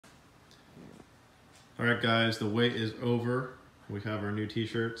All right, guys, the wait is over. We have our new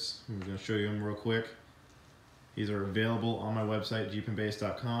t-shirts. I'm gonna show you them real quick. These are available on my website,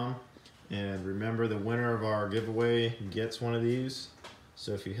 JeepAndBass.com. And remember, the winner of our giveaway gets one of these.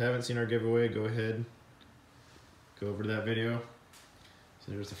 So if you haven't seen our giveaway, go ahead, go over to that video.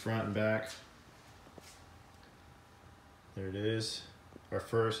 So there's the front and back. There it is. Our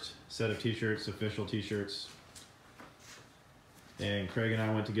first set of t-shirts, official t-shirts. And Craig and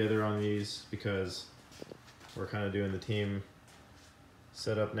I went together on these because we're kind of doing the team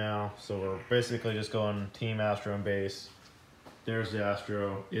setup now. So we're basically just going Team Astro and Bass. There's the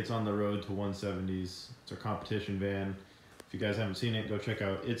Astro. It's on the road to 170s. It's our competition van. If you guys haven't seen it, go check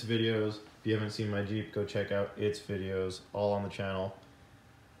out its videos. If you haven't seen my Jeep, go check out its videos, all on the channel.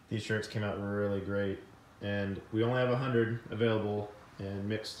 These shirts came out really great. And we only have 100 available in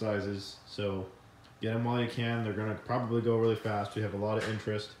mixed sizes. So get them while you can. They're gonna probably go really fast. We have a lot of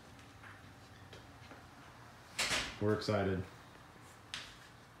interest. We're excited.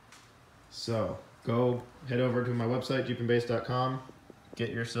 So go head over to my website, JeepAndBass.com. Get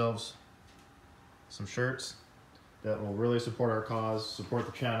yourselves some shirts that will really support our cause, support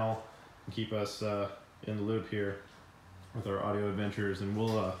the channel, and keep us in the loop here with our audio adventures. And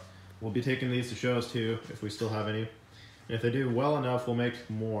we'll be taking these to shows too, if we still have any. And if they do well enough, we'll make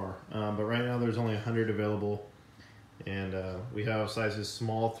more. But right now there's only 100 available, and we have sizes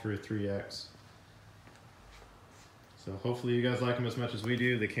small through 3X. So hopefully you guys like them as much as we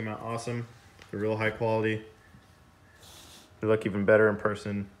do. They came out awesome. They're real high quality. They look even better in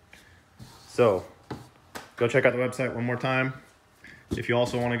person. So go check out the website one more time. If you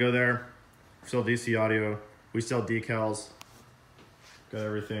also want to go there, sell DC audio. We sell decals. Got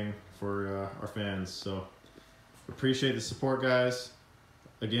everything for our fans. So appreciate the support, guys.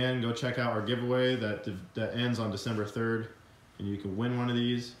 Again, go check out our giveaway that ends on December 3rd, and you can win one of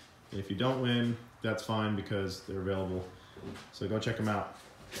these. And if you don't win, that's fine because they're available. So go check them out.